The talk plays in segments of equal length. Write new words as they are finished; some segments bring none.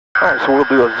Alright, so we'll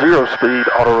do a 0-speed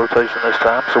auto rotation this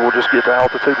time, so we'll just get to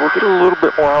altitude. We'll get a little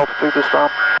bit more altitude this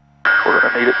time. We're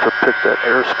going to need it to pick that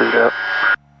airspeed up.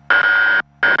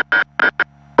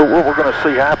 But what we're going to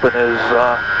see happen is,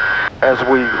 as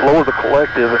we lower the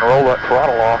collective and roll that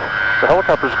throttle off, the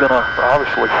helicopter's going to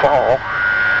obviously fall,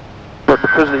 but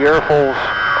because the airfoil's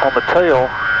on the tail,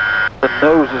 the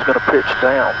nose is going to pitch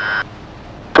down.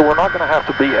 So we're not going to have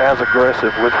to be as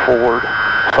aggressive with forward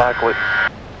cycling,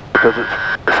 because it's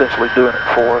essentially doing it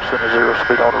for us in a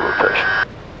 0-speed auto rotation.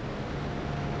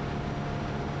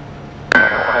 I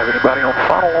don't have anybody on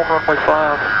final on runway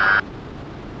 5.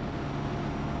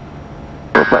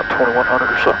 We're about 2100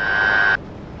 or so.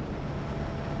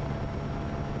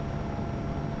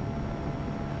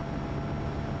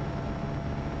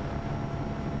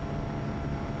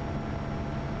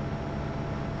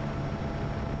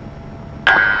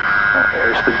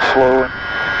 Airspeed slowing.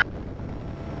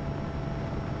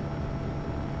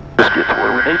 Just get to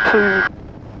where we need to.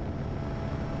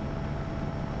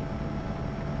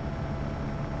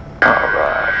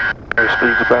 Alright,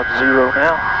 airspeed's about 0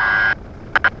 now.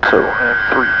 So in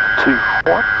 3, 2,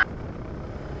 1.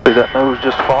 See that nose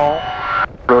just fall?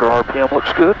 Rotor RPM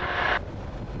looks good.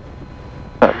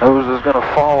 That nose is going to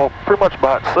fall pretty much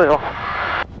by itself.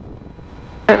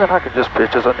 And then I can just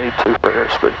pitch as I need to for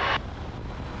airspeed.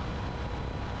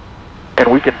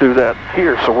 And we can do that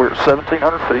here, so we're at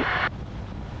 1,700 feet.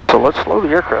 So let's slow the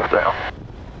aircraft down.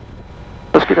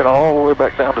 Let's get it all the way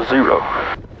back down to 0.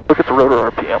 Look at the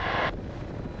rotor RPM.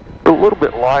 A little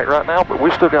bit light right now, but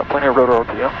we've still got plenty of rotor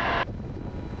RPM.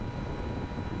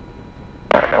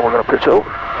 Alright, now we're going to pitch over.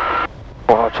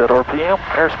 Watch that RPM.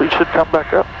 Airspeed should come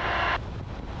back up.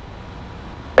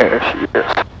 There she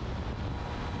is.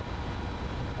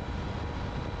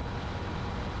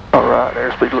 Alright,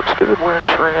 airspeed looks good. We're in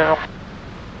trim.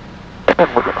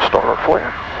 And we're going to start our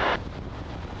flare.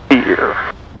 Here.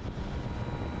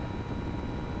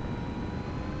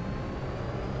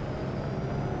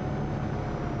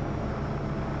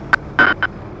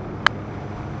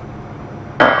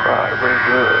 Alright, very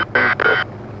good, very good.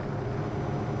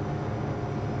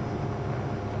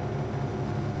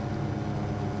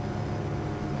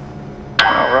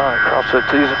 Alright, cross that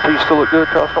T's and P's still look good,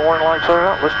 cross the warning lights are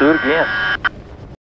out. Let's do it again.